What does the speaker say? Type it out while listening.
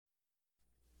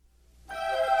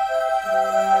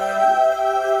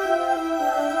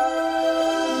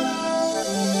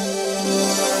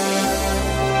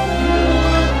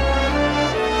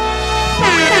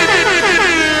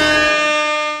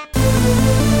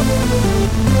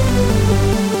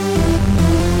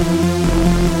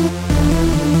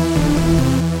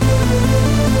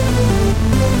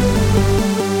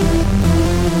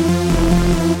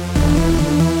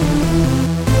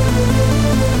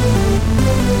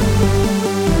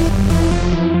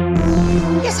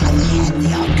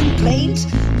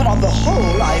On the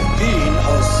whole, I've been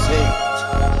a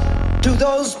saint to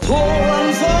those poor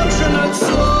unfortunate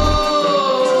souls.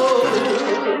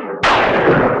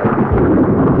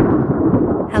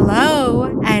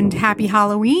 Hello, and happy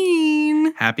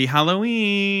Halloween! Happy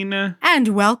Halloween! And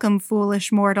welcome,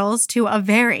 foolish mortals, to a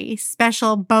very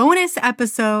special bonus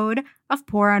episode of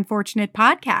Poor Unfortunate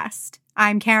Podcast.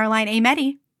 I'm Caroline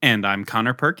Ameti. And I'm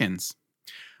Connor Perkins.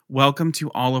 Welcome to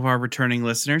all of our returning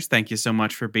listeners. Thank you so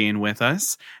much for being with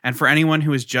us. And for anyone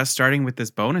who is just starting with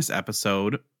this bonus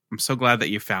episode, I'm so glad that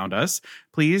you found us.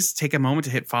 Please take a moment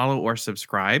to hit follow or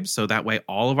subscribe so that way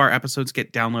all of our episodes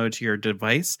get downloaded to your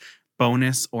device,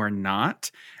 bonus or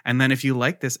not. And then if you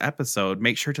like this episode,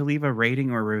 make sure to leave a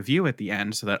rating or review at the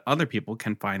end so that other people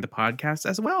can find the podcast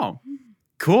as well.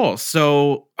 Cool.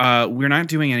 So we're not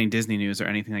doing any Disney news or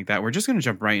anything like that. We're just going to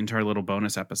jump right into our little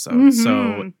bonus episode. Mm-hmm.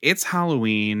 So it's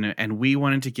Halloween, and we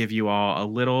wanted to give you all a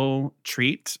little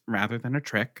treat rather than a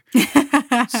trick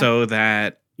so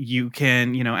that you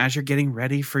can, as you're getting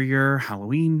ready for your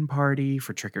Halloween party,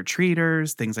 for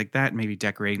trick-or-treaters, things like that, maybe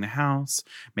decorating the house,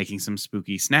 making some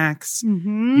spooky snacks,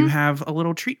 you have a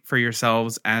little treat for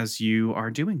yourselves as you are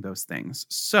doing those things.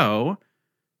 So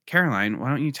Caroline, why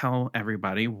don't you tell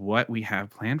everybody what we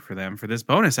have planned for them for this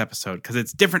bonus episode? Because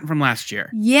it's different from last year.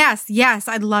 Yes,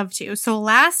 I'd love to. So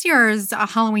last year's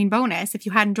Halloween bonus, if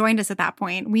you hadn't joined us at that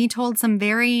point, we told some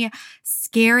very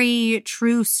scary,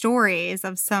 true stories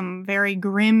of some very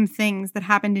grim things that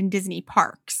happened in Disney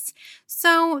parks.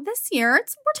 So this year,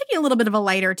 we're taking a little bit of a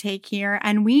lighter take here,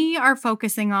 and we are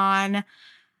focusing on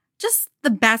just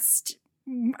the best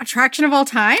attraction of all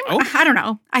time. Oh. I don't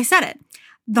know. I said it.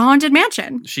 The Haunted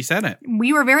Mansion. She said it.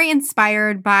 We were very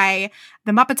inspired by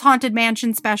the Muppets Haunted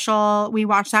Mansion special. We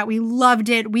watched that. We loved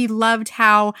it. We loved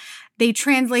how they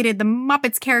translated the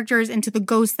Muppets characters into the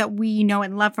ghosts that we know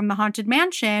and love from the Haunted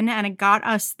Mansion. And it got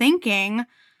us thinking,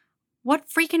 what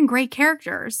freaking great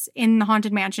characters in the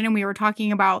Haunted Mansion. And we were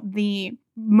talking about the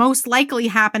most likely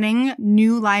happening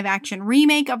new live action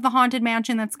remake of the Haunted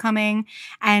Mansion that's coming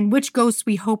and which ghosts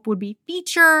we hope would be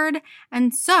featured.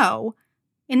 And so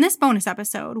in this bonus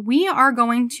episode, we are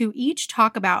going to each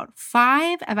talk about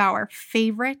 5 of our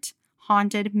favorite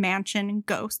Haunted Mansion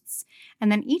ghosts. And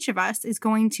then each of us is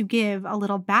going to give a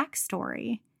little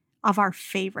backstory of our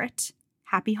favorite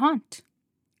happy haunt.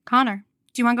 Connor,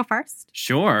 do you want to go first?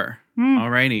 Sure.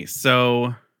 Alrighty.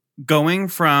 So going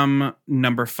from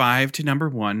number 5 to number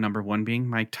 1, number 1 being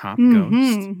my top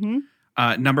ghost.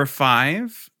 Number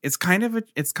 5, it's kind of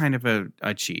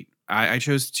a cheat. I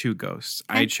chose 2 ghosts.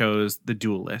 Okay. I chose the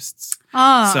duelists.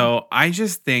 Oh. So I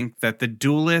just think that the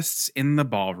duelists in the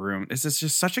ballroom, this is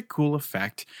just such a cool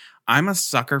effect. I'm a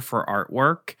sucker for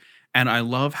artwork, and I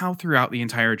love how throughout the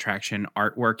entire attraction,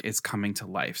 artwork is coming to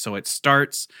life. So it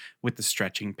starts with the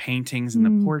stretching paintings in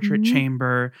the portrait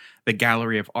chamber, the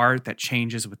gallery of art that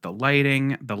changes with the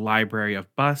lighting, the library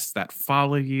of busts that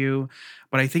follow you.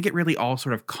 But I think it really all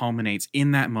sort of culminates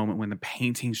in that moment when the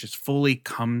paintings just fully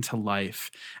come to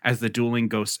life as the dueling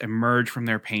ghosts emerge from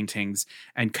their paintings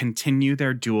and continue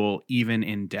their duel even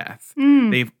in death.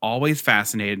 They've always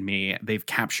fascinated me. They've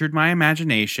captured my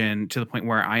imagination to the point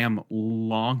where I am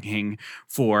longing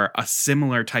for a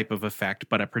similar type of effect,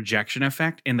 but a projection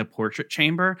effect in the portrait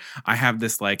chamber. I have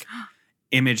this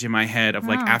image in my head of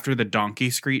after the donkey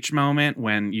screech moment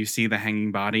when you see the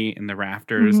hanging body in the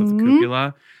rafters of the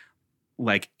cupola.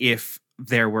 If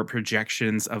there were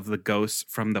projections of the ghosts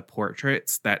from the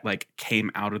portraits that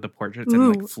came out of the portraits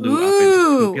and flew up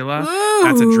into the cupola.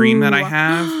 That's a dream that I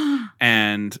have,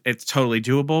 and it's totally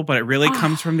doable. But it really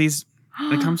comes from these.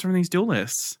 It comes from these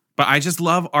duelists. But I just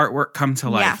love artwork come to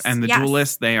life, and the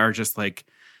duelists, they are just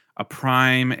a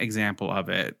prime example of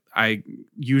it. I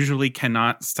usually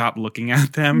cannot stop looking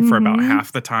at them for about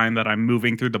half the time that I'm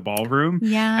moving through the ballroom.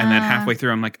 Yeah. And then halfway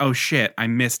through, I'm like, oh shit, I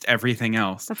missed everything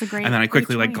else. That's a great And then I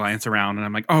quickly choice. Glance around and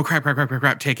I'm like, oh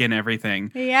crap, take in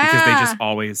everything. Yeah. Because they just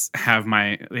always have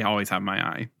my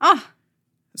eye. Oh.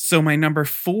 So my number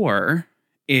 4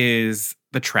 is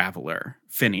the Traveler,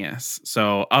 Phineas.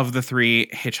 So of the 3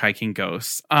 hitchhiking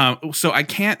ghosts, so I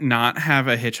can't not have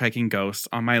a hitchhiking ghost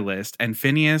on my list, and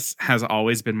Phineas has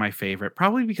always been my favorite,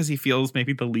 probably because he feels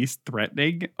maybe the least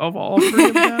threatening of all 3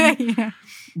 of them. Yeah.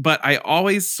 But I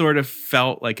always sort of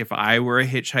felt like if I were a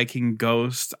hitchhiking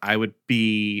ghost, I would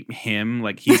be him.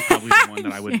 He's probably the one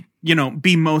that I would,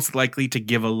 be most likely to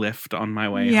give a lift on my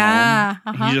way home.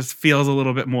 He just feels a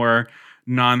little bit more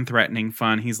non-threatening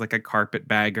fun. He's like a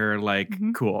carpetbagger,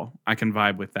 cool. I can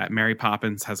vibe with that. Mary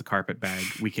Poppins has a carpet bag.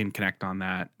 We can connect on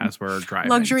that as we're driving.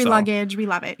 Luxury luggage. We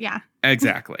love it. Yeah.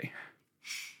 Exactly.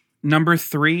 Number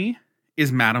 3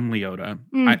 is Madame Leota.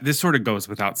 This sort of goes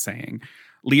without saying.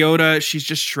 Leota, she's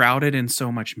just shrouded in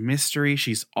so much mystery.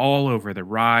 She's all over the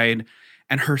ride.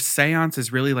 And her seance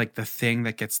is really like the thing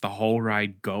that gets the whole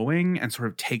ride going and sort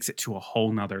of takes it to a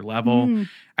whole nother level.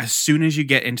 As soon as you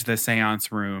get into the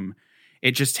seance room,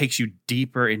 it just takes you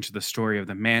deeper into the story of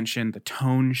the mansion. The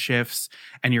tone shifts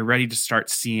and you're ready to start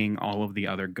seeing all of the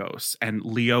other ghosts. And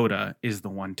Leota is the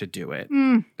one to do it.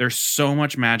 There's so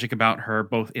much magic about her,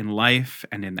 both in life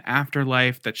and in the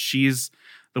afterlife, that she's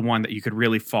the one that you could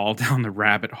really fall down the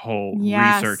rabbit hole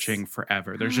researching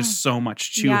forever. There's just so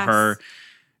much to her.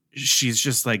 She's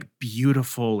just like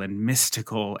beautiful and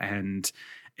mystical and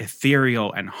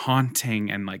ethereal and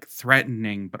haunting and like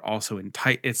threatening, but also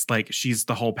it's like she's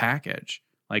the whole package.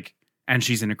 Like, and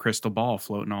she's in a crystal ball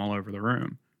floating all over the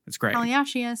room. It's great. Oh yeah,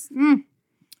 she is.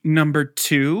 Number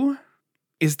 2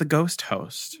 is the ghost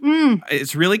host.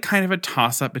 It's really kind of a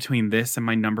toss-up between this and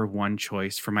my number 1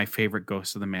 choice for my favorite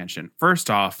ghost of the mansion. First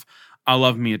off, I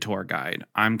love me a tour guide.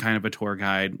 I'm kind of a tour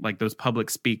guide, like those public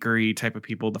speakery type of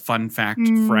people, the fun fact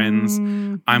friends.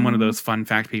 I'm one of those fun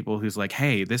fact people who's like,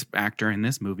 hey, this actor in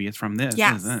this movie is from this.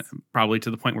 Yes. Probably to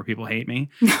the point where people hate me,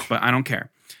 but I don't care.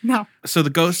 No. So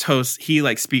the ghost host, he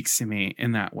like speaks to me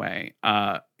in that way.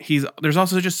 There's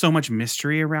also just so much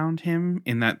mystery around him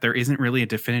in that there isn't really a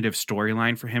definitive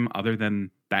storyline for him other than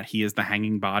that he is the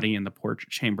hanging body in the portrait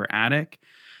chamber attic.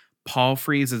 Paul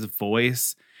Frees's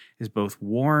voice is both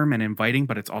warm and inviting,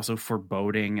 but it's also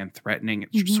foreboding and threatening.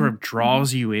 It sort of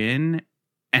draws you in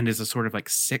and is a sort of like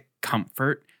sick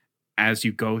comfort as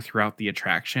you go throughout the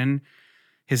attraction.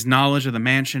 His knowledge of the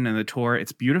mansion and the tour,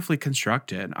 it's beautifully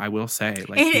constructed, I will say.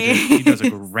 Like he does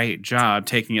a great job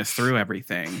taking us through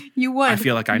everything. You would. I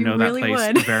feel like I know really that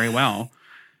place would. very well.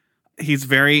 He's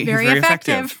very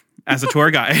effective as a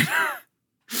tour guide.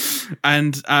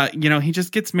 And, he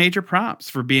just gets major props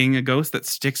for being a ghost that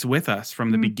sticks with us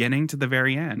from the beginning to the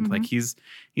very end. Like he's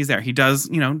there. He does,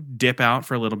 dip out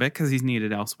for a little bit because he's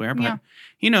needed elsewhere, but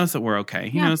he knows that we're okay.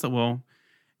 He knows that we'll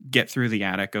get through the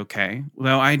attic okay.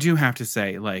 Though I do have to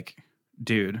say, like,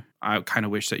 dude, I kind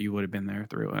of wish that you would have been there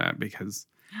through that because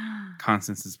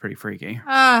Constance is pretty freaky.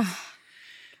 And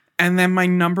then my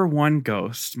number 1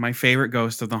 ghost, my favorite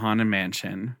ghost of the Haunted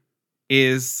Mansion,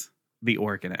 is the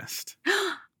organist.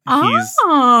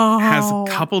 Has a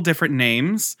couple different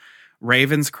names: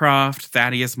 Ravenscroft,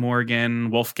 Thaddeus Morgan,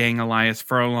 Wolfgang Elias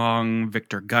Furlong,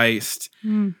 Victor Geist.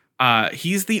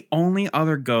 He's the only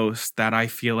other ghost that I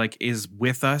feel like is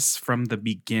with us from the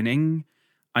beginning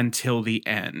until the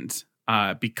end,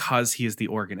 because he is the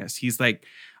organist. He's like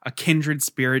a kindred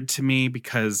spirit to me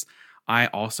because I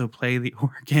also play the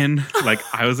organ. Like,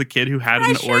 I was a kid who had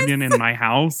an organ in my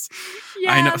house.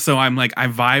 Yes. I know. So I'm like, I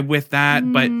vibe with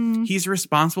that, but he's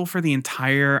responsible for the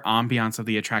entire ambiance of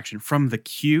the attraction, from the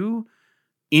queue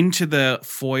into the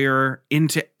foyer,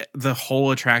 into the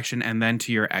whole attraction, and then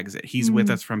to your exit. He's with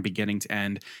us from beginning to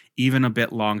end, even a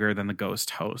bit longer than the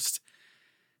ghost host.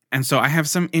 And so I have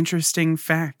some interesting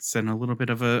facts and a little bit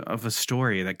of a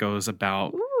story that goes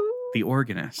about the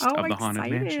organist of the Haunted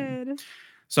Mansion.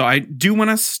 So I do want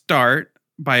to start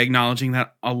by acknowledging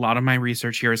that a lot of my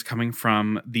research here is coming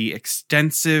from the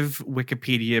extensive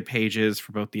Wikipedia pages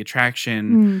for both the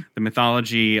attraction, the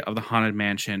mythology of the Haunted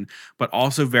Mansion, but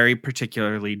also very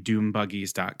particularly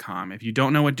doombuggies.com. If you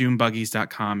don't know what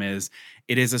doombuggies.com is,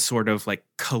 it is a sort of like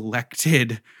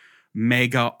collected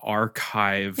mega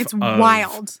archive. It's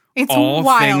wild. It's all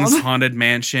wild. Things Haunted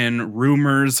Mansion,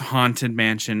 rumors Haunted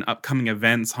Mansion, upcoming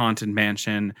events Haunted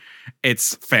Mansion.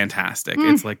 It's fantastic.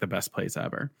 It's like the best place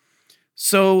ever.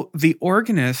 So the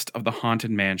organist of the Haunted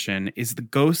Mansion is the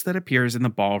ghost that appears in the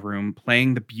ballroom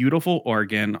playing the beautiful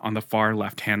organ on the far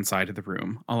left-hand side of the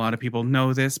room. A lot of people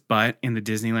know this, but in the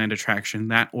Disneyland attraction,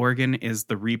 that organ is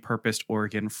the repurposed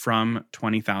organ from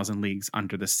 20,000 Leagues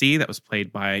Under the Sea that was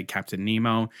played by Captain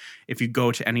Nemo. If you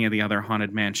go to any of the other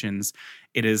Haunted Mansions,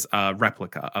 it is a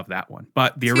replica of that one.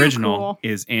 But the original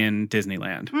is in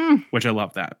Disneyland, which I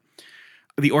love that.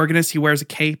 The organist, he wears a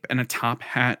cape and a top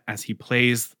hat as he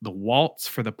plays the waltz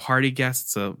for the party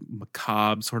guests, a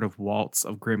macabre sort of waltz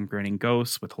of grim grinning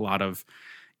ghosts with a lot of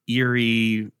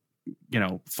eerie,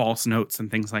 false notes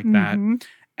and things like that.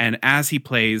 And as he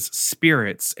plays,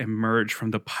 spirits emerge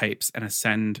from the pipes and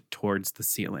ascend towards the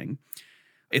ceiling.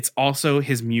 It's also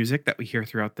his music that we hear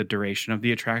throughout the duration of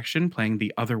the attraction, playing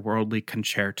the otherworldly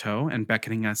concerto and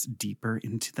beckoning us deeper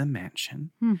into the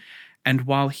mansion. And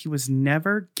while he was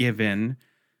never given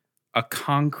a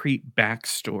concrete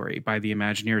backstory by the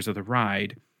Imagineers of the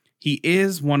ride, he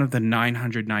is one of the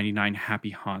 999 happy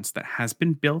haunts that has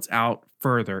been built out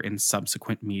further in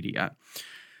subsequent media.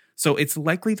 So it's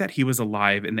likely that he was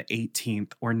alive in the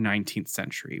 18th or 19th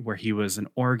century, where he was an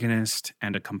organist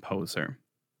and a composer.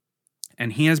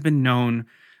 And he has been known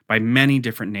by many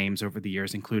different names over the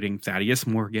years, including Thaddeus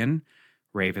Morgan,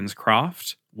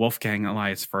 Ravenscroft, Wolfgang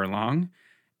Elias Furlong,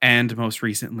 and most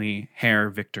recently, Herr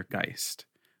Victor Geist.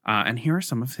 And here are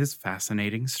some of his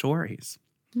fascinating stories.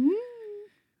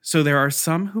 So there are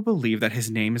some who believe that his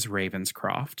name is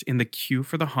Ravenscroft. In the queue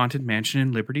for the Haunted Mansion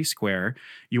in Liberty Square,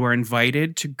 you are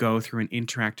invited to go through an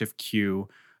interactive queue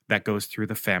that goes through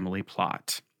the family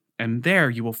plot. And there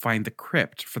you will find the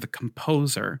crypt for the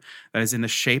composer that is in the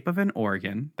shape of an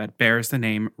organ that bears the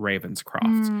name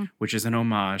Ravenscroft, which is an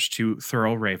homage to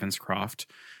Thurl Ravenscroft,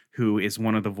 who is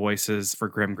one of the voices for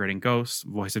Grim Grinning Ghosts,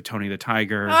 voice of Tony the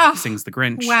Tiger, sings the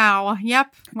Grinch. Wow.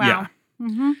 Yep. Wow. Yeah.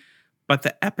 Mm-hmm. But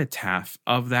the epitaph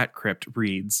of that crypt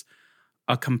reads,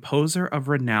 "A composer of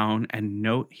renown and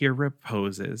note here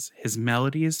reposes. His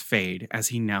melodies fade as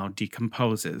he now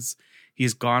decomposes. He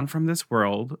is gone from this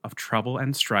world of trouble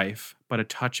and strife, but a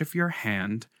touch of your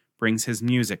hand brings his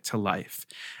music to life.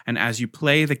 And as you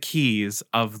play the keys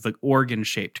of the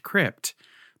organ-shaped crypt,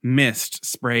 mist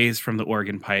sprays from the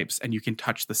organ pipes, and you can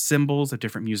touch the cymbals of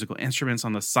different musical instruments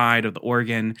on the side of the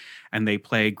organ, and they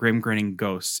play Grim Grinning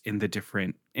Ghosts in the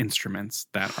different instruments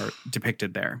that are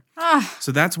depicted there."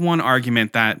 So that's one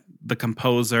argument, that the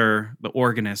composer, the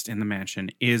organist in the mansion,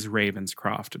 is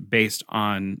Ravenscroft, based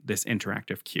on this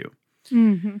interactive cue.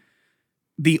 Mm-hmm.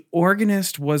 The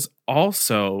organist was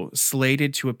also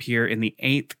slated to appear in the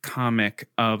 8th comic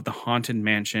of the Haunted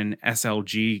Mansion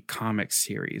SLG comic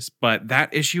series, but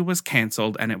that issue was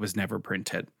canceled and it was never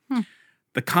printed.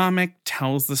 The comic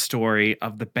tells the story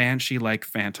of the banshee-like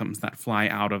phantoms that fly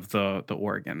out of the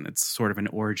organ. It's sort of an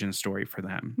origin story for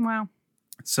them. Wow.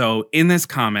 So in this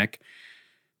comic,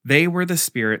 they were the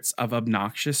spirits of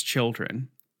obnoxious children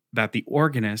that the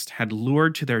organist had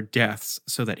lured to their deaths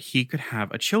so that he could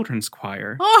have a children's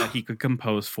choir that he could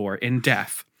compose for in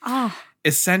death.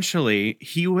 Essentially,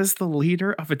 he was the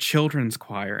leader of a children's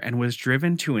choir and was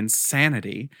driven to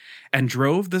insanity and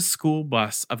drove the school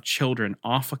bus of children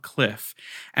off a cliff.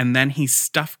 And then he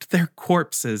stuffed their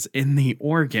corpses in the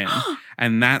organ.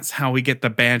 And that's how we get the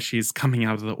banshees coming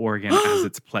out of the organ as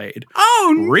it's played.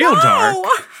 Real dark.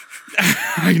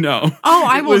 I know.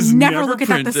 I will never look at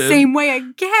that the same way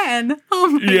again. Oh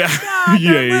my God.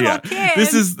 Yeah. Kid.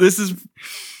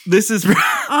 This is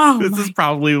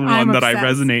probably the one that I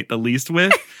resonate the least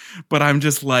with, but I'm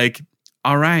just like,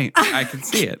 all right, I can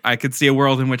see it. I could see a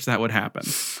world in which that would happen.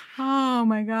 Oh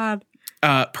my God.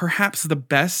 Perhaps the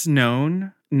best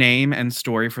known name and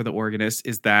story for the organist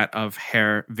is that of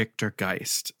Herr Victor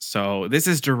Geist. So this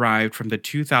is derived from the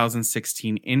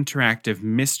 2016 interactive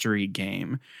mystery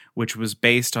game, which was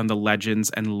based on the legends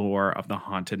and lore of the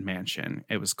Haunted Mansion.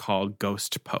 It was called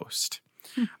Ghost Post.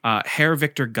 Herr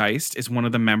Victor Geist is one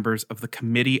of the members of the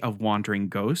Committee of Wandering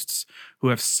Ghosts, who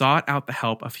have sought out the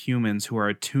help of humans who are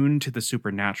attuned to the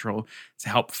supernatural to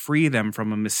help free them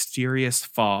from a mysterious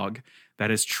fog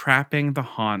that is trapping the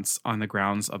haunts on the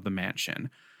grounds of the mansion.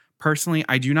 Personally,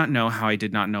 I do not know how I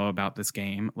did not know about this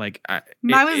game. I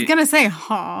was going to say,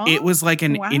 It was like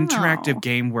an interactive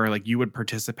game where like you would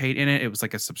participate in it. It was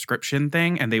like a subscription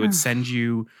thing, and they would send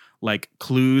you like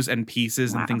clues and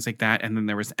pieces and things like that. And then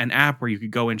there was an app where you could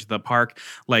go into the park.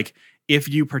 Like if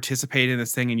you participated in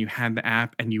this thing and you had the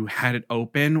app and you had it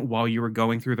open while you were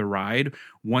going through the ride,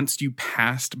 once you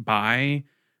passed by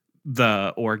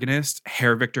the organist,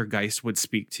 Herr Victor Geist would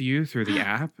speak to you through the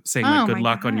app saying like, good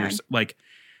luck on your, like,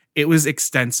 it was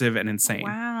extensive and insane.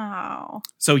 Wow.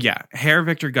 So yeah, Herr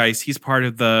Victor Geist, he's part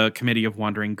of the Committee of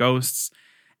Wandering Ghosts.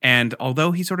 And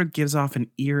although he sort of gives off an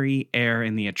eerie air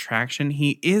in the attraction,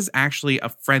 he is actually a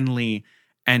friendly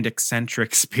and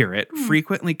eccentric spirit,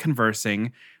 frequently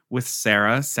conversing with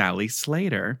Sarah Sally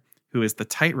Slater, who is the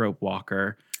tightrope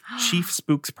walker, chief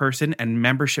spooksperson and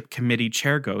membership committee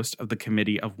chair ghost of the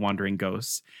Committee of Wandering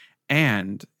Ghosts,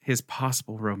 and his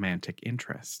possible romantic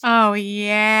interest. Oh,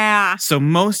 yeah. So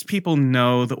most people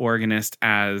know the organist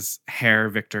as Herr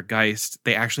Victor Geist.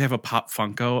 They actually have a pop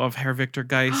Funko of Herr Victor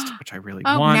Geist, which I really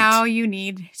want. Oh, now you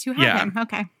need to have him.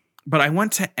 Okay. But I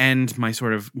want to end my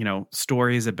sort of,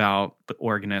 stories about the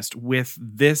organist with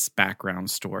this background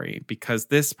story, because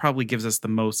this probably gives us the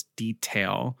most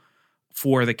detail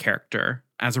for the character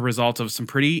as a result of some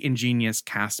pretty ingenious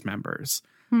cast members.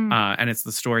 And it's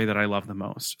the story that I love the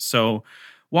most. So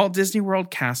Walt Disney World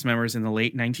cast members in the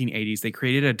late 1980s, they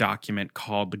created a document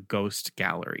called the Ghost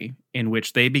Gallery, in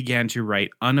which they began to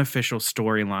write unofficial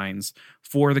storylines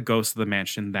for the ghosts of the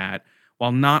mansion that,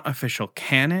 while not official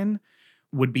canon,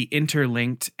 would be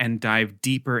interlinked and dive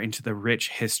deeper into the rich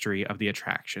history of the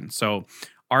attraction. So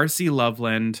R.C.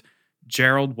 Loveland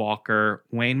Gerald Walker,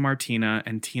 Wayne Martina,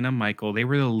 and Tina Michael, they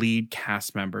were the lead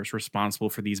cast members responsible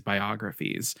for these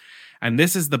biographies. And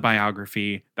this is the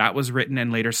biography that was written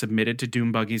and later submitted to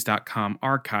Doombuggies.com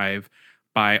archive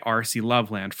by R.C.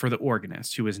 Loveland for the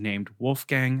organist, who was named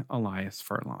Wolfgang Elias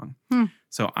Furlong.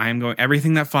 So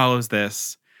everything that follows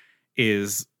this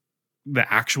is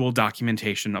the actual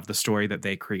documentation of the story that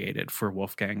they created for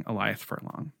Wolfgang Elias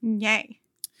Furlong. Yay.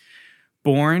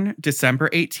 Born December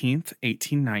 18th,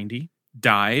 1890.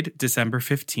 Died December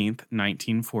 15th,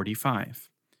 1945.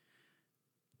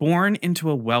 Born into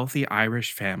a wealthy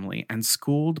Irish family and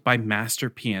schooled by master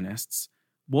pianists,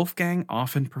 Wolfgang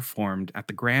often performed at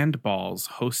the grand balls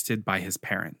hosted by his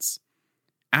parents.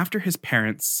 After his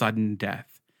parents' sudden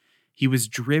death, he was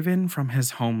driven from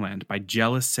his homeland by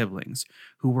jealous siblings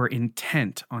who were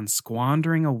intent on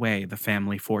squandering away the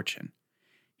family fortune.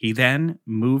 He then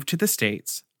moved to the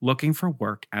States, looking for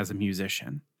work as a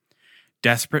musician.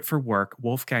 Desperate for work,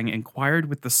 Wolfgang inquired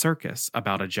with the circus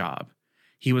about a job.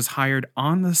 He was hired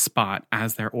on the spot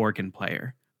as their organ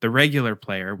player. The regular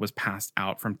player was passed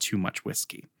out from too much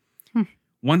whiskey.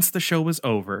 Once the show was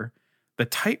over, the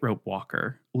tightrope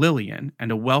walker, Lillian,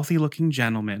 and a wealthy-looking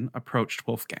gentleman approached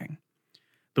Wolfgang.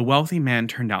 The wealthy man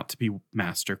turned out to be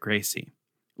Master Gracie,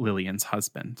 Lillian's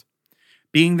husband.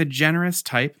 Being the generous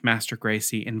type, Master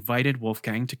Gracie invited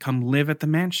Wolfgang to come live at the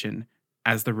mansion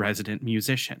as the resident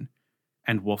musician,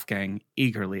 and Wolfgang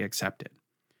eagerly accepted.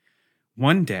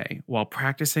 One day, while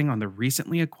practicing on the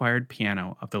recently acquired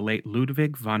piano of the late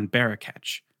Ludwig von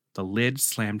Bereketsch, the lid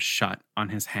slammed shut on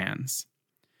his hands.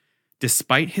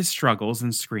 Despite his struggles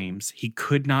and screams, he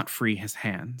could not free his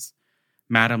hands.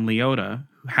 Madame Leota,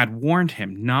 who had warned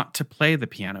him not to play the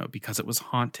piano because it was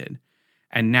haunted,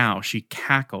 and now she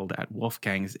cackled at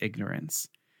Wolfgang's ignorance.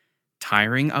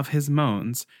 Tiring of his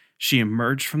moans, she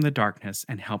emerged from the darkness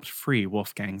and helped free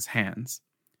Wolfgang's hands.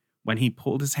 When he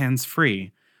pulled his hands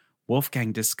free,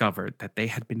 Wolfgang discovered that they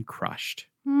had been crushed.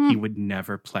 He would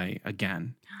never play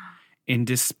again. In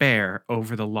despair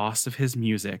over the loss of his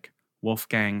music,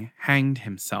 Wolfgang hanged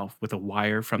himself with a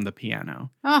wire from the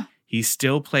piano. He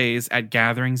still plays at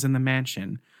gatherings in the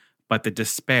mansion, but the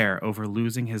despair over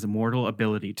losing his immortal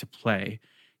ability to play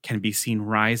can be seen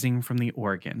rising from the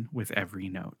organ with every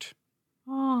note.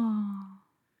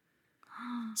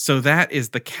 So that is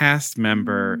the cast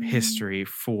member history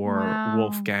for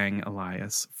Wolfgang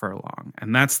Elias Furlong.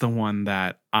 And that's the one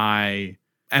that I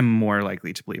am more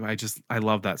likely to believe. I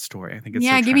love that story. I think it's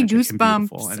so give me tragic and goosebumps.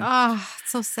 beautiful. And,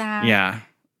 It's so sad. yeah.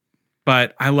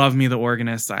 But I love me the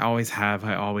organist. I always have.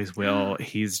 I always will.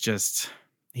 He's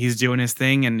doing his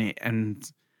thing.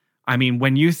 And I mean,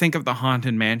 when you think of the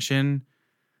Haunted Mansion,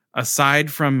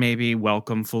 aside from maybe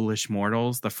Welcome Foolish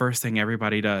Mortals, the first thing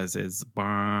everybody does is Great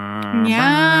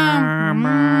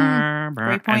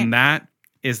point. And that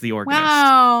is the organist.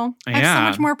 Wow. I have so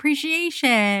much more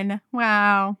appreciation.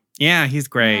 Wow. Yeah, he's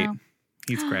great. Wow.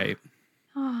 He's great.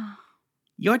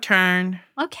 Your turn.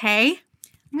 Okay.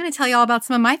 I'm going to tell you all about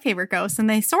some of my favorite ghosts, and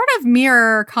they sort of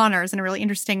mirror Connor's in a really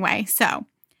interesting way. So,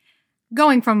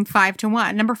 going from 5 to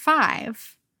 1. Number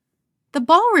 5, the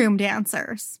ballroom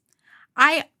dancers.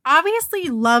 I obviously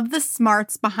love the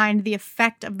smarts behind the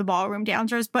effect of the ballroom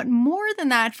dancers, but more than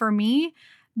that, for me,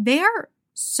 they're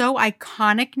so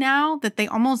iconic now that they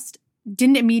almost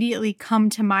didn't immediately come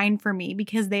to mind for me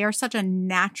because they are such a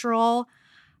natural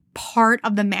part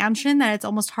of the mansion that it's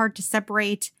almost hard to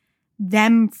separate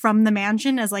them from the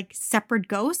mansion as like separate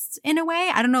ghosts in a way.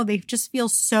 I don't know. They just feel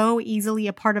so easily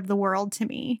a part of the world to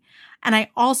me. And I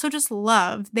also just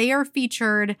love, they are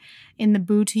featured in the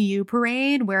Boo to You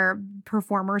parade where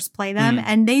performers play them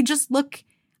and they just look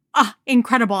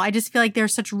incredible. I just feel like they're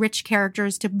such rich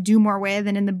characters to do more with.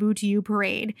 And in the Boo to You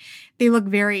parade, they look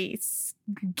very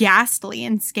ghastly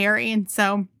and scary. And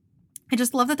so I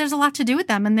just love that there's a lot to do with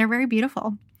them and they're very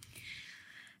beautiful.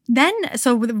 Then,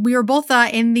 so we were both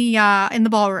in the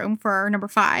ballroom for number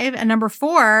 5, and number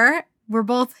 4, we're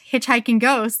both hitchhiking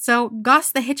ghosts. So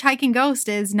Gus, the hitchhiking ghost,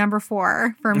 is number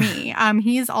 4 for me.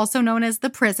 He's also known as the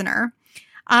prisoner.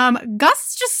 Gus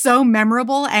is just so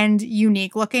memorable and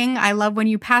unique looking. I love when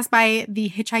you pass by the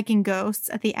hitchhiking ghosts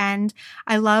at the end.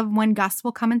 I love when Gus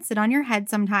will come and sit on your head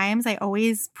sometimes. I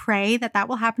always pray that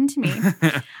will happen to me.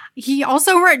 He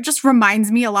also just reminds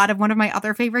me a lot of one of my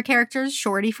other favorite characters,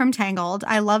 Shorty from Tangled.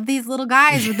 I love these little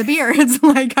guys with the beards.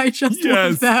 Like, I just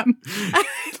love them. I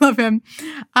love him.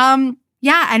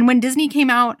 Yeah, and when Disney came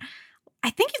out, I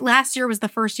think last year was the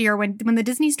first year when the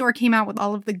Disney store came out with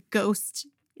all of the ghosts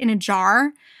in a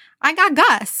jar, I got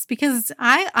Gus because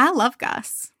I love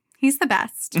Gus. He's the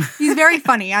best. He's very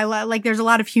funny. Like there's a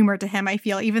lot of humor to him, I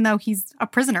feel, even though he's a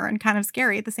prisoner and kind of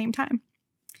scary at the same time.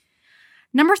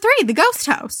 Number 3, the ghost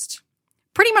host.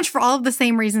 Pretty much for all of the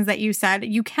same reasons that you said,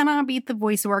 you cannot beat the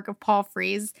voice work of Paul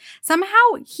Frees.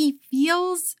 Somehow he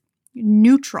feels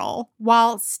neutral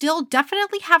while still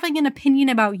definitely having an opinion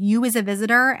about you as a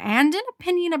visitor and an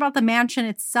opinion about the mansion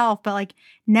itself, but like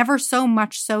never so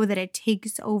much so that it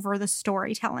takes over the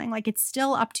storytelling. Like it's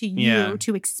still up to you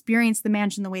to experience the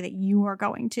mansion the way that you are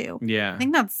going to. Yeah. I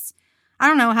think I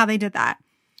don't know how they did that.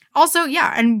 Also,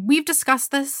 yeah, and we've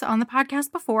discussed this on the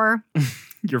podcast before.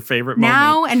 Your favorite moment.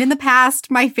 Now and in the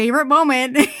past, my favorite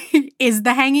moment is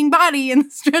the hanging body in the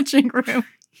stretching room.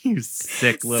 You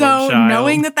sick little child. So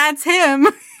knowing that that's him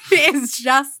is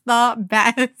just the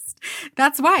best.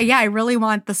 That's why, yeah, I really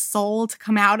want the soul to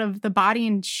come out of the body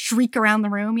and shriek around the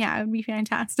room. Yeah, it would be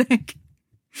fantastic.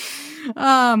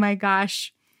 Oh my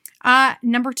gosh.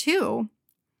 Number 2,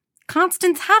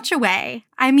 Constance Hatchaway.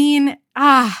 I mean,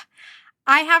 I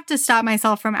have to stop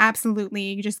myself from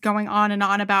absolutely just going on and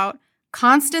on about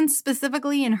Constance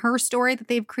specifically in her story that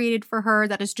they've created for her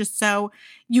that is just so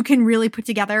you can really put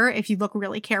together if you look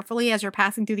really carefully as you're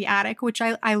passing through the attic, which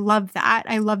I love that.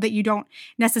 I love that you don't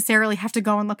necessarily have to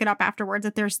go and look it up afterwards,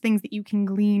 that there's things that you can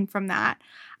glean from that.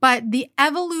 But the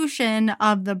evolution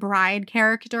of the bride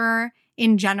character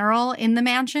in general in the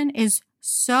mansion is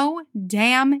so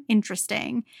damn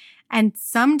interesting. And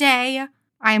someday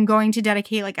I am going to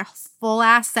dedicate like a full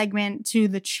ass segment to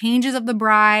the changes of the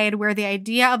bride, where the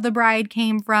idea of the bride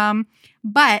came from.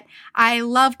 But I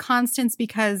love Constance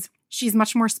because she's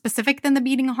much more specific than the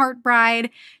beating heart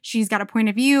bride. She's got a point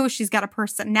of view. She's got a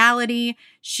personality.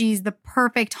 She's the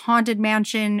perfect haunted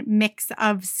mansion mix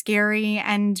of scary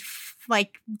and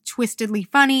like twistedly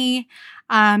funny.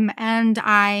 And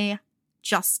I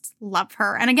just love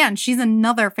her. And again, she's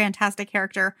another fantastic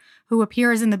character who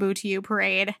appears in the Boo to You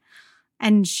parade.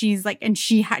 And she's like, and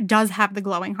she does have the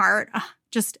glowing heart.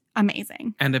 Just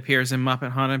amazing. And appears in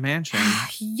Muppet Haunted Mansion.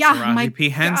 Yeah. Taraji P.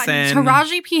 Henson.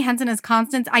 Taraji P. Henson as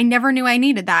Constance. I never knew I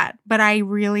needed that, but I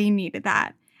really needed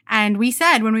that. And we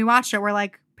said when we watched it, we're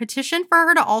like, petition for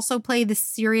her to also play the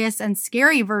serious and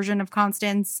scary version of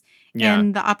Constance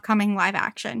in the upcoming live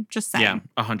action. Just saying.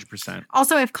 Yeah, 100%.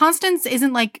 Also, if Constance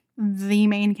isn't like the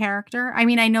main character, I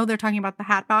mean, I know they're talking about the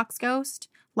Hatbox Ghost.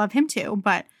 Love him too,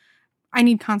 but I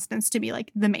need Constance to be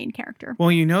like the main character.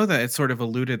 Well, you know that it's sort of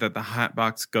alluded that the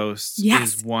Hatbox Ghost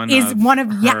is one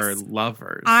of her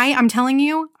lovers. I'm telling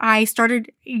you, I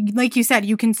started, like you said,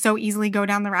 you can so easily go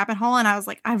down the rabbit hole. And I was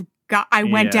like, I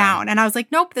went down and I was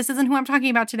like, nope, this isn't who I'm talking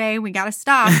about today. We got to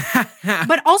stop.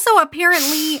 But also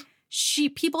apparently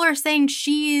people are saying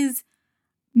she's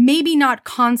maybe not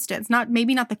Constance,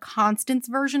 maybe not the Constance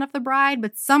version of the bride,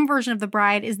 but some version of the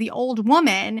bride is the old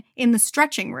woman in the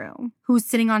stretching room who's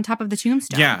sitting on top of the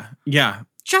tombstone. Yeah.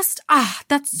 Just,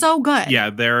 that's so good. Yeah,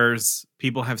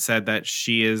 people have said that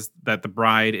that the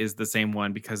bride is the same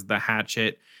one because the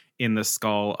hatchet in the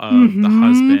skull of the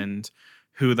husband,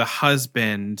 who the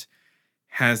husband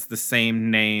has the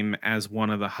same name as one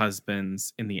of the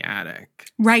husbands in the attic.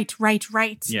 Right.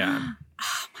 Yeah.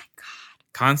 Oh my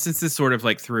Constance is sort of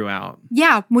like throughout.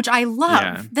 Yeah, which I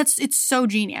love. Yeah. It's so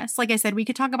genius. Like I said, we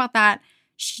could talk about that.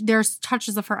 There's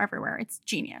touches of her everywhere. It's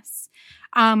genius.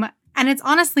 And it's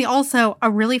honestly also a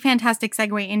really fantastic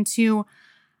segue into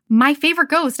my favorite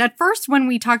ghost. At first, when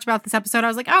we talked about this episode, I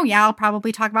was like, oh yeah, I'll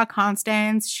probably talk about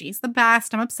Constance. She's the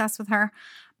best. I'm obsessed with her.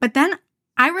 But then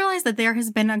I realized that there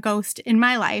has been a ghost in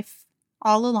my life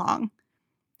all along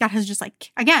that has just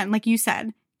like, again, like you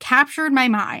said, captured my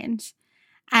mind.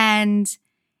 And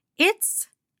it's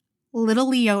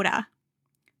Little Leota,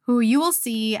 who you will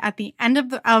see at the end of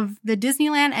the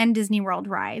Disneyland and Disney World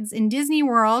rides. In Disney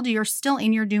World, you're still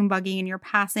in your doom buggy and you're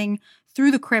passing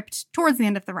through the crypt towards the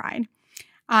end of the ride.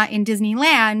 In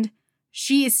Disneyland,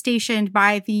 she is stationed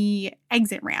by the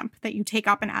exit ramp that you take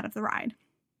up and out of the ride.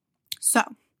 So,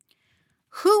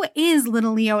 who is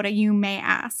Little Leota, you may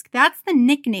ask? That's the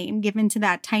nickname given to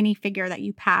that tiny figure that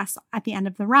you pass at the end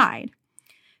of the ride.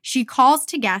 She calls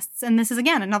to guests, and this is,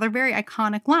 again, another very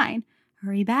iconic line.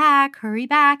 Hurry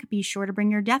back, be sure to bring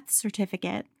your death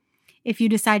certificate. If you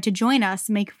decide to join us,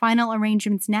 make final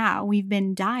arrangements now. We've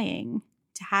been dying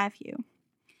to have you.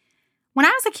 When I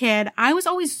was a kid, I was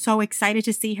always so excited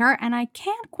to see her, and I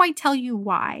can't quite tell you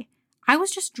why. I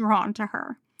was just drawn to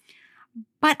her.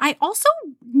 But I also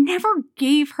never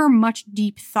gave her much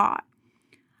deep thought.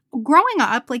 Growing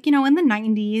up, like, in the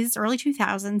 90s, early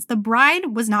 2000s, the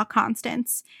bride was not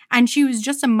Constance, and she was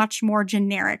just a much more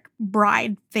generic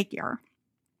bride figure.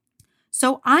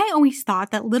 So I always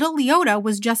thought that Little Leota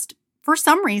was just, for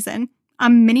some reason, a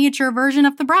miniature version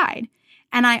of the bride.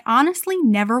 And I honestly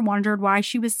never wondered why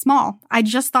she was small. I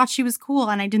just thought she was cool,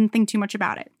 and I didn't think too much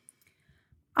about it.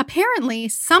 Apparently,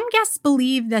 some guests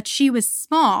believed that she was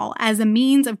small as a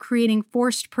means of creating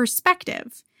forced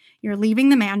perspective. You're leaving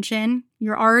the mansion,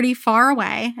 you're already far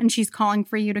away, and she's calling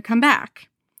for you to come back.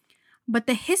 But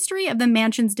the history of the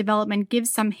mansion's development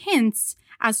gives some hints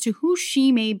as to who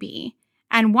she may be,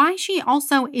 and why she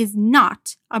also is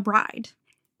not a bride.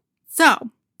 So,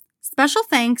 special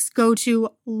thanks go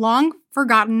to Long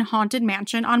Forgotten Haunted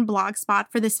Mansion on Blogspot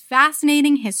for this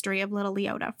fascinating history of Little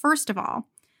Leota. First of all,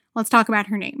 let's talk about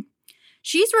her name.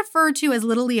 She's referred to as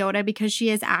Little Leota because she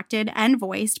is acted and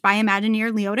voiced by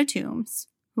Imagineer Leota Toombs,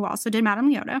 who also did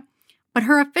Madame Leota, but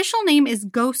her official name is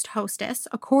Ghost Hostess,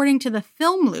 according to the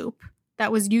film loop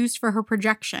that was used for her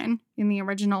projection in the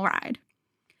original ride.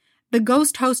 The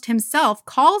ghost host himself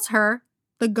calls her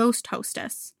the Ghost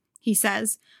Hostess. He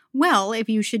says, "Well, if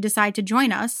you should decide to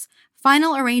join us,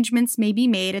 final arrangements may be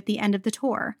made at the end of the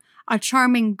tour. A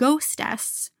charming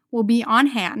ghostess will be on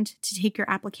hand to take your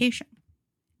application."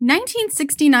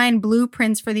 1969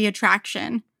 blueprints for the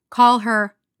attraction call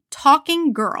her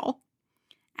Talking Girl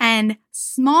and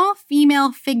Small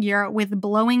Female Figure with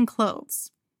Blowing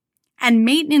Clothes. And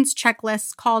maintenance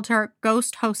checklists called her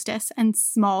Ghost Hostess and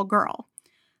Small Girl.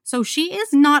 So she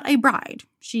is not a bride.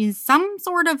 She's some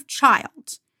sort of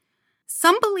child.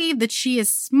 Some believe that she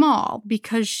is small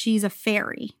because she's a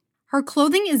fairy. Her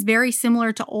clothing is very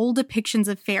similar to old depictions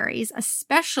of fairies,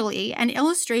 especially an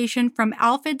illustration from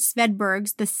Alfred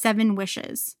Svedberg's The Seven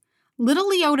Wishes. Little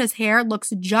Leota's hair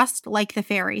looks just like the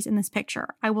fairies in this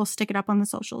picture. I will stick it up on the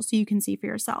socials so you can see for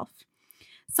yourself.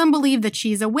 Some believe that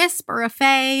she's a wisp or a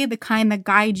fae, the kind that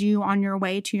guides you on your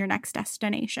way to your next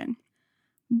destination.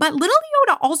 But Little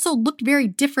Leota also looked very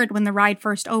different when the ride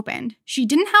first opened. She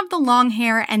didn't have the long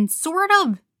hair and sort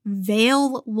of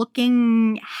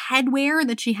veil-looking headwear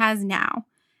that she has now.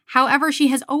 However, she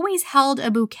has always held a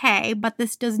bouquet, but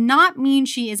this does not mean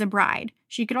she is a bride.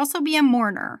 She could also be a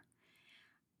mourner.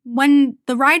 When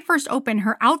the ride first opened,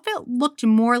 her outfit looked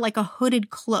more like a hooded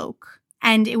cloak,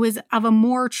 and it was of a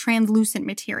more translucent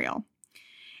material.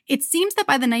 It seems that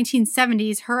by the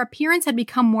 1970s, her appearance had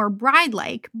become more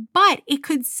bride-like, but it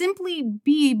could simply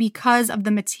be because of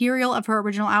the material of her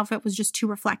original outfit was just too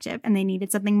reflective, and they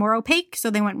needed something more opaque, so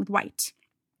they went with white.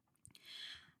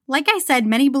 Like I said,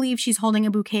 many believe she's holding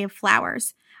a bouquet of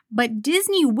flowers, but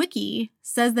Disney Wiki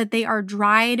says that they are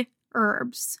dried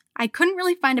herbs. I couldn't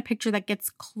really find a picture that gets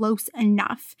close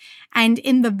enough, and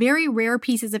in the very rare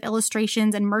pieces of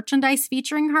illustrations and merchandise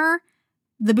featuring her,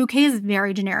 the bouquet is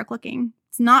very generic looking.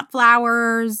 It's not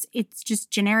flowers, it's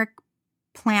just generic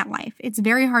plant life. It's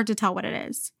very hard to tell what it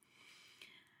is.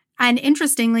 And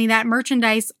interestingly, that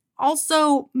merchandise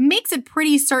also makes it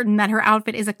pretty certain that her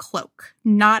outfit is a cloak,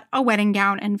 not a wedding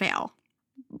gown and veil.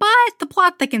 But the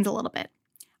plot thickens a little bit.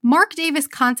 Mark Davis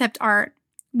concept art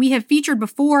we have featured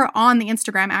before on the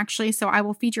Instagram, actually, so I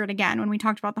will feature it again when we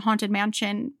talked about the Haunted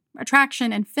Mansion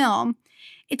attraction and film.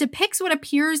 It depicts what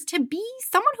appears to be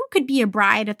someone who could be a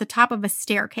bride at the top of a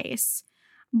staircase.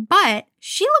 But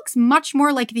she looks much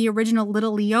more like the original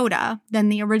Little Leota than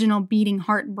the original Beating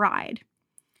Heart bride.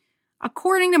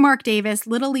 According to Mark Davis,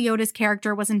 Little Leota's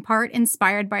character was in part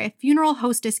inspired by a funeral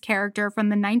hostess character from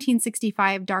the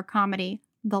 1965 dark comedy,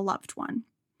 The Loved One.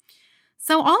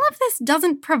 So all of this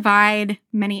doesn't provide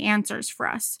many answers for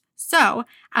us. So,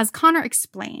 as Connor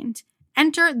explained,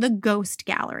 enter the Ghost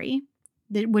Gallery,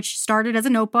 which started as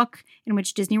a notebook in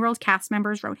which Disney World cast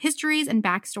members wrote histories and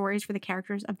backstories for the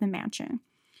characters of the mansion.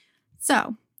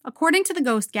 So, according to the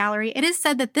Ghost Gallery, it is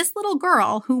said that this little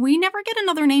girl, who we never get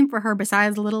another name for her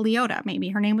besides Little Leota, maybe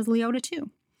her name was Leota too,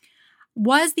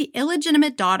 was the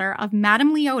illegitimate daughter of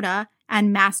Madame Leota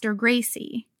and Master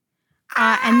Gracie.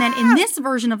 And then in this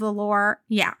version of the lore,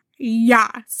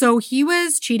 so he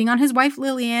was cheating on his wife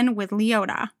Lillian with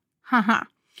Leota.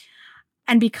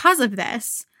 And because of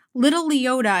this, Little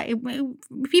Leota,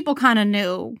 people kind of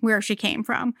knew where she came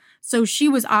from. So she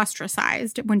was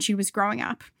ostracized when she was growing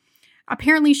up.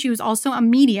 Apparently, she was also a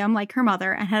medium like her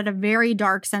mother and had a very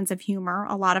dark sense of humor,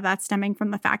 a lot of that stemming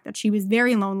from the fact that she was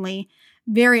very lonely,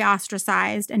 very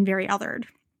ostracized, and very othered.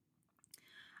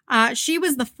 She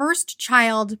was the first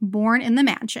child born in the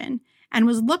mansion and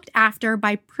was looked after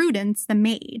by Prudence, the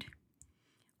maid.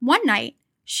 One night,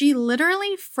 she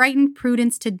literally frightened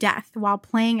Prudence to death while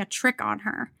playing a trick on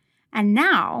her. And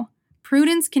now,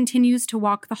 Prudence continues to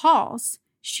walk the halls.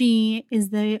 She is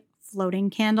the floating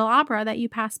candelabra that you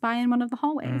pass by in one of the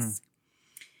hallways.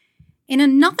 In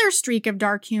another streak of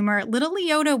dark humor, Little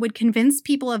Leota would convince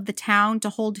people of the town to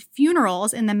hold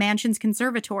funerals in the mansion's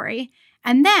conservatory,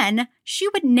 and then she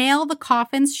would nail the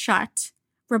coffins shut,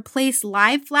 replace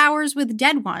live flowers with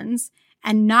dead ones,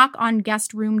 and knock on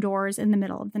guest room doors in the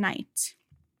middle of the night.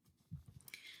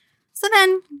 So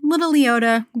then little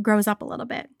Leota grows up a little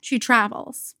bit. She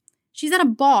travels. She's at a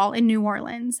ball in New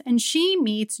Orleans, and she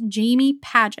meets Jamie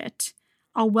Paget,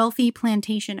 a wealthy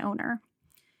plantation owner.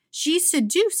 She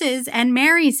seduces and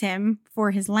marries him for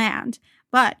his land,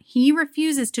 but he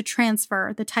refuses to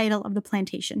transfer the title of the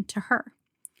plantation to her.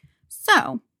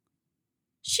 So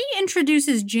she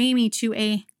introduces Jamie to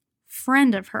a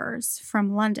friend of hers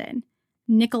from London,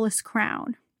 Nicholas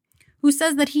Crown, who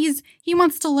says that he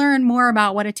wants to learn more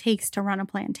about what it takes to run a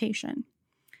plantation.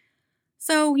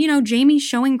 So, Jamie's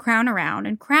showing Crown around,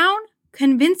 and Crown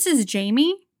convinces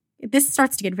Jamie, this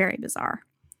starts to get very bizarre,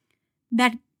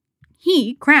 that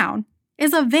Crown,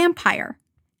 is a vampire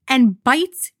and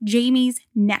bites Jamie's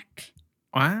neck.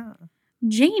 Wow.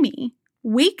 Jamie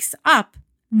wakes up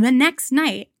the next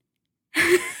night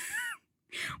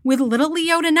with little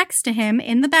Leota next to him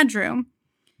in the bedroom,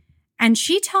 and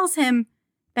she tells him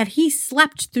that he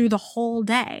slept through the whole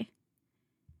day.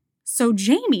 So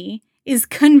Jamie is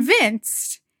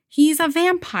convinced he's a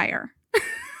vampire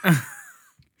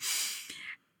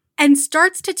and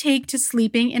starts to take to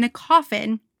sleeping in a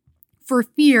coffin for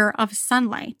fear of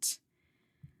sunlight.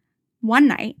 One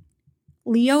night,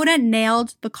 Leota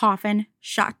nailed the coffin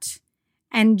shut,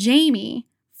 and Jamie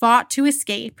fought to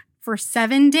escape for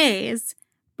 7 days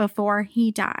before he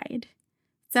died.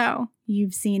 So,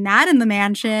 you've seen that in the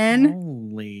mansion.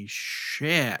 Holy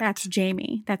shit. That's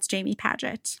Jamie. That's Jamie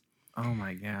Paget. Oh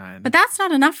my God. But that's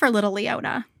not enough for little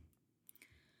Leota.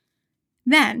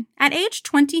 Then, at age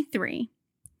 23,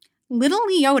 little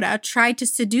Leota tried to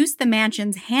seduce the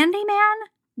mansion's handyman,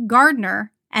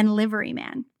 gardener, and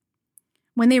liveryman.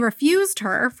 When they refused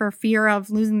her for fear of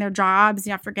losing their jobs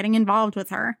after getting involved with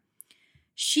her,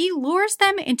 she lures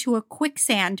them into a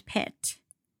quicksand pit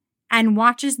and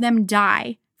watches them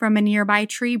die from a nearby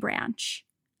tree branch.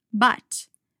 But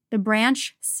the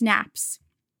branch snaps,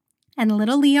 and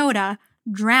little Leota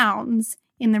drowns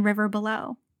in the river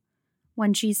below.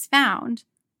 When she's found,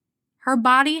 her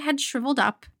body had shriveled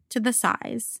up to the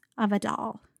size of a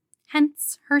doll,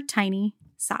 hence her tiny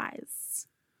size.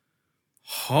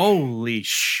 Holy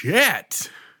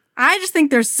shit. I just think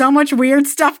there's so much weird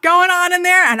stuff going on in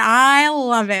there, and I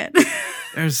love it.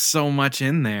 There's so much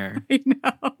in there. I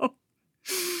know.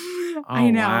 Oh,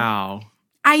 I know. Wow.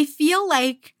 I feel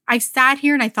like I sat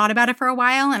here and I thought about it for a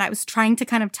while, and I was trying to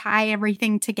kind of tie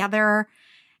everything together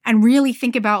and really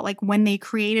think about like when they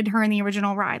created her in the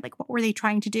original ride, like what were they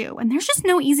trying to do? And there's just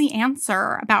no easy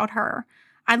answer about her.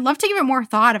 I'd love to give it more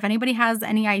thought. If anybody has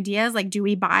any ideas, like do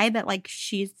we buy that like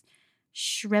she's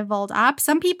shriveled up?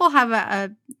 Some people have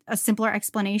a simpler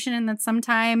explanation, and that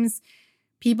sometimes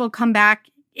people come back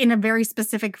in a very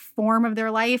specific form of their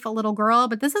life, a little girl,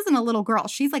 but this isn't a little girl.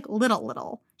 She's like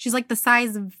little. She's like the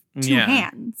size of two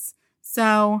hands.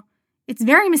 So it's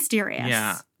very mysterious.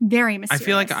 Yeah. Very mysterious. I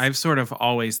feel like I've sort of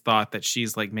always thought that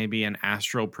she's like maybe an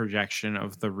astral projection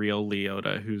of the real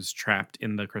Leota who's trapped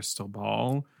in the crystal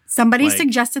ball. Somebody like,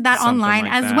 suggested that online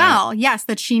like as that. well. Yes,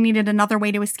 that she needed another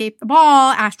way to escape the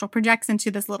ball. Astral projects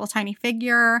into this little tiny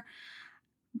figure.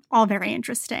 All very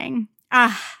interesting.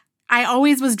 I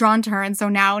always was drawn to her, and so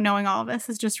now knowing all of this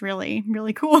is just really,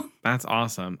 really cool. That's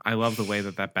awesome. I love the way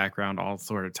that background all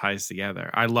sort of ties together.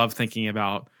 I love thinking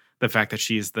about the fact that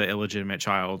she's the illegitimate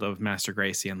child of Master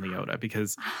Gracie and Leota,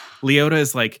 because Leota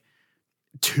is like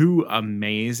too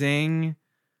amazing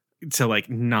to like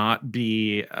not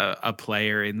be a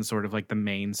player in sort of like the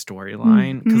main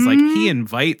storyline, because like he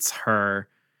invites her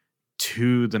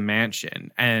to the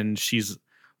mansion and she's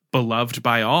beloved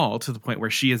by all to the point where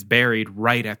she is buried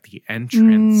right at the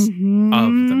entrance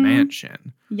of the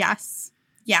mansion. Yes.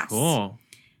 Cool.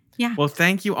 Yeah. Well,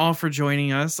 thank you all for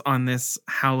joining us on this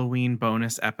Halloween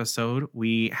bonus episode.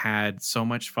 We had so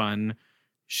much fun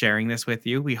sharing this with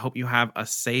you. We hope you have a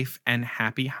safe and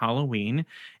happy Halloween.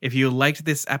 If you liked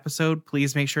this episode,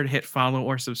 please make sure to hit follow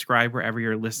or subscribe wherever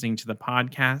you're listening to the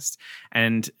podcast.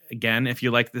 And again, if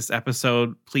you liked this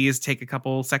episode, please take a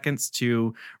couple seconds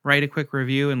to write a quick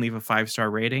review and leave a 5-star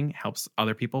rating. It helps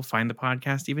other people find the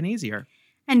podcast even easier.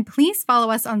 And please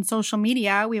follow us on social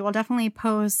media. We will definitely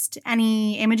post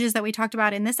any images that we talked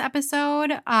about in this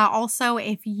episode. Also,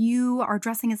 if you are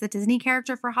dressing as a Disney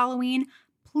character for Halloween,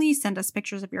 please send us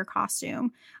pictures of your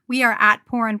costume. We are at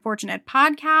Poor Unfortunate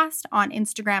Podcast on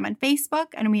Instagram and Facebook,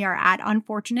 and we are at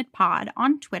Unfortunate Pod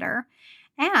on Twitter.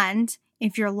 And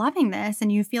if you're loving this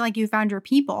and you feel like you found your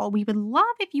people, we would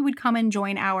love if you would come and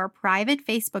join our private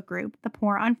Facebook group, the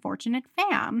Poor Unfortunate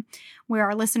Fam, where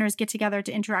our listeners get together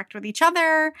to interact with each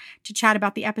other, to chat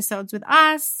about the episodes with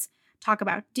us, talk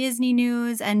about Disney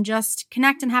news, and just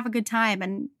connect and have a good time.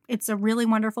 And it's a really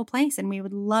wonderful place, and we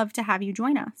would love to have you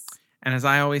join us. And as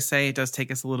I always say, it does take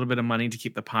us a little bit of money to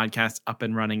keep the podcast up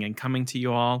and running and coming to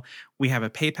you all. We have a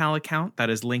PayPal account that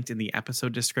is linked in the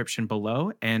episode description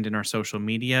below and in our social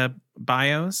media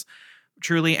bios.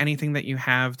 Truly, anything that you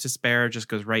have to spare just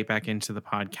goes right back into the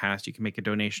podcast. You can make a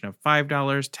donation of $5,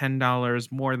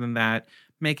 $10, more than that.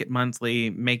 Make it monthly.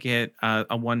 Make it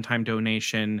a one-time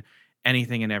donation.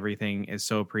 Anything and everything is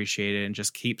so appreciated and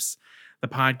just keeps the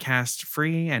podcast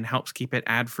free and helps keep it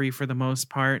ad-free for the most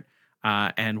part.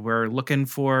 And we're looking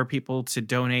for people to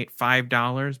donate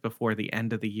 $5 before the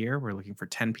end of the year. We're looking for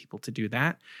 10 people to do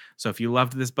that. So if you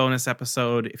loved this bonus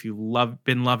episode, if you've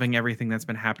been loving everything that's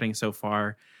been happening so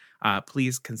far,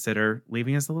 please consider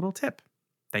leaving us a little tip.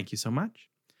 Thank you so much.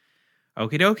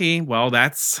 Okie dokie. Well,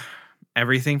 that's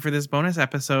everything for this bonus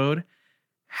episode.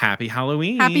 Happy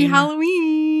Halloween. Happy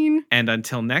Halloween. And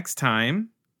until next time,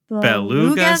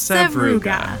 Beluga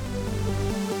Sevruga.